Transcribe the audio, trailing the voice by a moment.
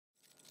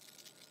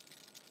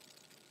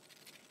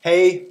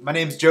Hey, my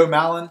name's Joe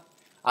Mallon.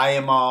 I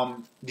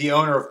am the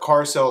owner of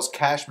Car Sales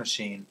Cash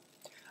Machine.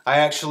 I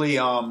actually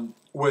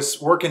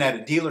was working at a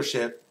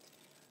dealership,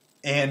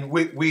 and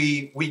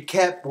we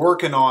kept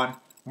working on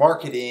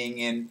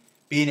marketing and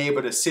being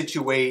able to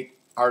situate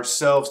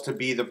ourselves to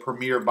be the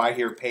premier buy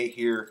here, pay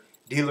here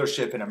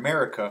dealership in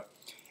America.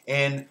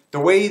 And the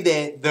way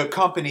that the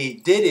company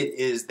did it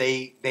is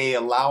they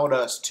allowed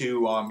us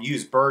to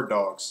use bird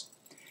dogs,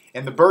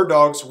 and the bird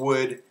dogs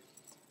would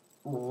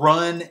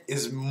run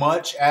as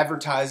much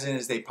advertising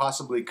as they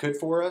possibly could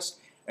for us,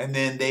 and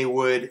then they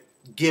would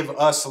give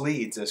us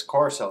leads as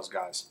car sales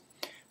guys.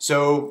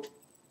 So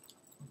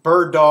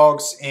bird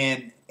dogs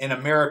in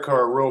America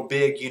are real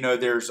big. You know,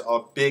 there's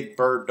a big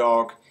bird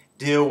dog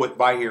deal with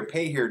buy here,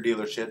 pay here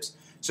dealerships.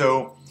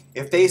 So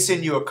if they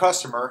send you a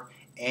customer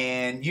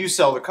and you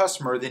sell the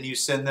customer, then you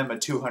send them a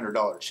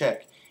 $200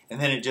 check.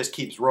 And then it just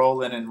keeps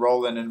rolling and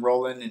rolling and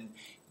rolling. And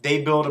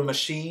they build a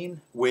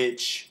machine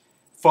which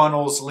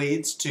funnels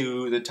leads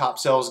to the top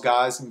sales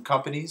guys and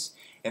companies.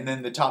 And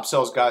then the top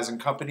sales guys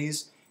and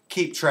companies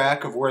keep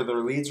track of where their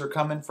leads are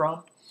coming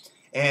from.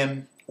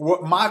 And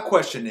what my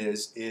question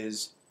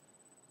is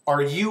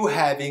are you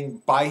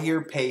having buy here,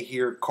 pay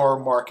here car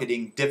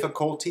marketing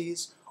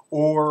difficulties,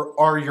 or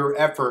are your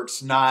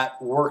efforts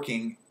not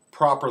working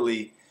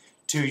properly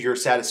to your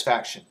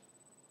satisfaction?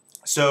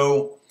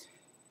 So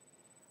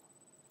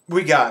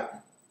we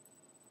got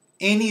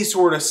any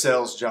sort of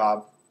sales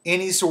job,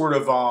 any sort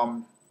of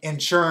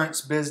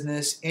insurance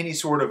business, any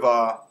sort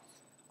of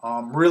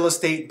real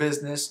estate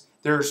business.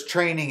 There's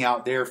training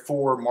out there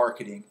for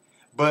marketing.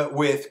 But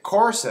with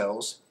car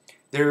sales,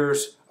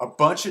 there's a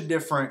bunch of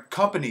different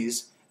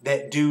companies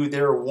that do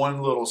their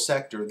one little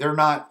sector. They're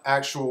not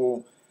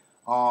actual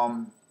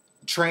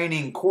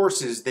training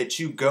courses that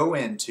you go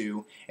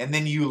into and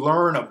then you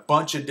learn a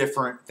bunch of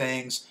different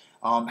things,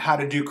 how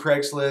to do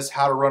Craigslist,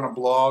 how to run a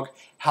blog,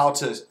 how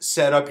to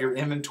set up your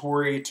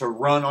inventory to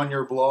run on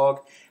your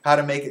blog, how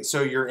to make it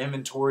so your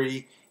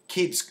inventory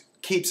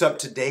keeps up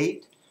to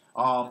date,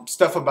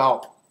 stuff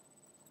about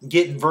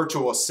getting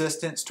virtual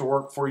assistants to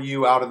work for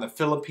you out in the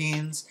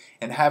Philippines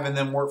and having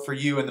them work for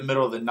you in the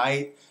middle of the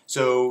night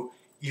so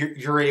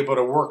you're able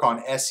to work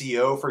on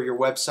SEO for your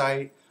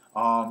website,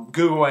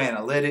 Google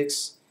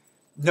Analytics.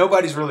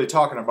 Nobody's really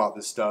talking about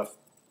this stuff.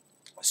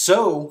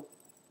 So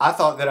I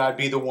thought that I'd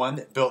be the one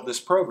that built this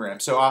program.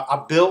 So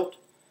I built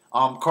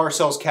Car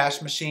Sales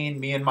Cash Machine.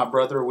 Me and my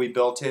brother, we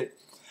built it.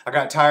 I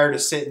got tired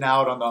of sitting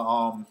out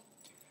on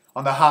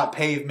the hot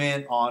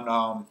pavement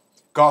on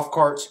golf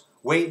carts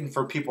waiting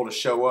for people to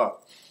show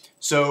up.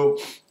 So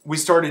we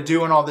started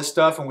doing all this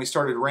stuff and we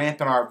started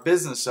ramping our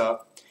business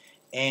up,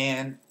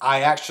 and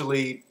I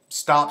actually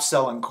stopped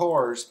selling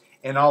cars,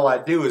 and all I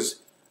do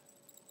is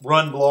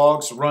run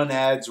blogs, run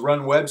ads,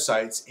 run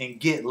websites, and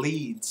get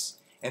leads,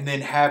 and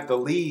then have the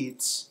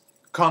leads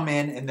come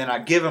in, and then I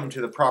give them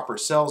to the proper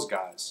sales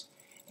guys.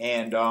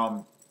 And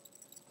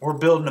we're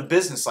building a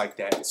business like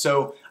that.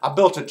 So I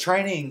built a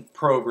training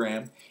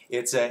program.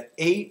 It's an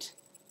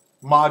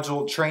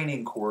 8-module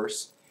training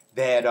course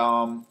that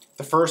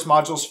the first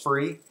module's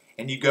free,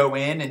 and you go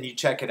in and you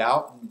check it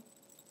out and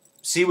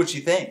see what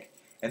you think.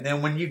 And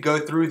then when you go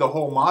through the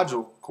whole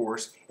module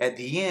course, at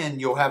the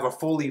end you'll have a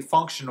fully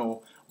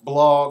functional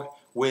blog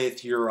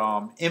with your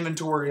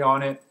inventory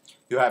on it.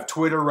 You'll have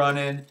Twitter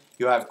running,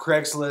 you'll have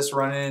Craigslist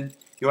running,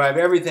 you'll have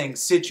everything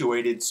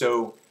situated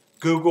so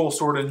Google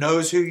sort of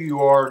knows who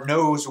you are,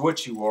 knows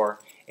what you are,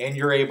 and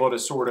you're able to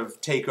sort of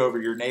take over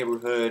your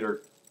neighborhood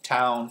or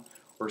town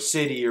or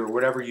city or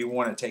whatever you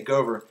want to take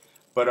over.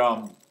 But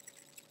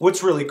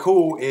what's really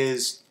cool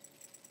is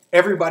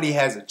everybody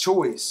has a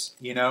choice,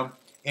 you know.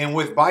 And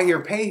with buy here,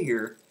 pay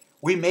here,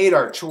 we made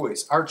our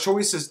choice. Our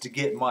choice is to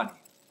get money.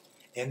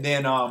 And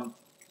then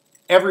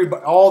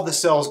everybody, all the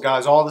sales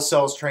guys, all the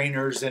sales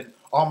trainers, and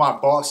all my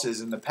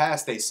bosses in the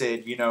past, they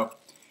said, you know,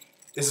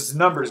 this is a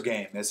numbers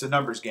game. It's a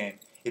numbers game.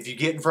 If you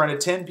get in front of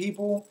 10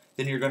 people,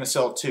 then you're going to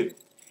sell 2.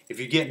 If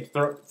you get in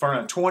front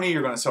of 20,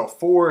 you're going to sell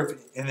 4,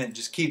 and it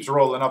just keeps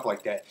rolling up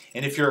like that.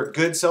 And if you're a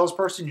good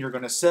salesperson, you're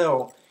going to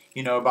sell,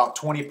 you know, about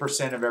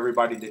 20% of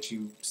everybody that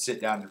you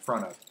sit down in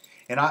front of.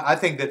 And I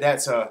think that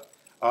that's a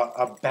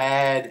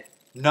bad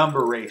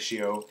number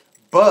ratio.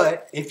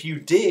 But if you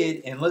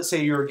did, and let's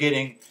say you were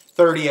getting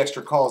 30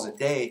 extra calls a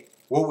day,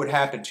 what would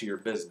happen to your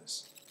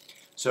business?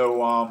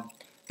 So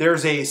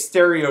there's a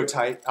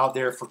stereotype out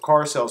there for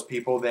car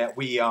salespeople that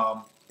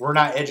we're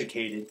not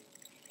educated,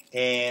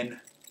 and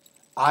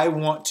I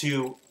want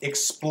to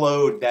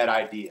explode that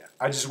idea.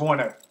 I just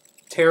want to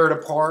tear it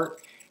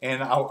apart,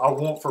 and I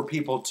want for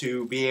people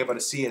to be able to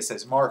see us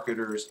as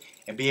marketers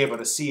and be able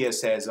to see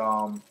us as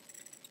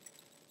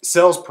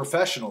sales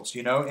professionals,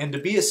 you know. And to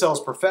be a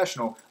sales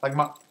professional, like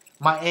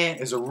my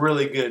aunt is a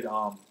really good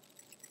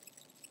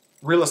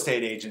real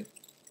estate agent.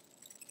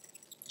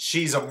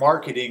 She's a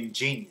marketing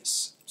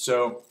genius.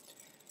 So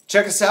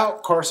check us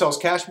out, Car Sales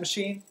Cash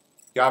Machine.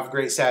 Y'all have a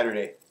great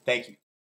Saturday. Thank you.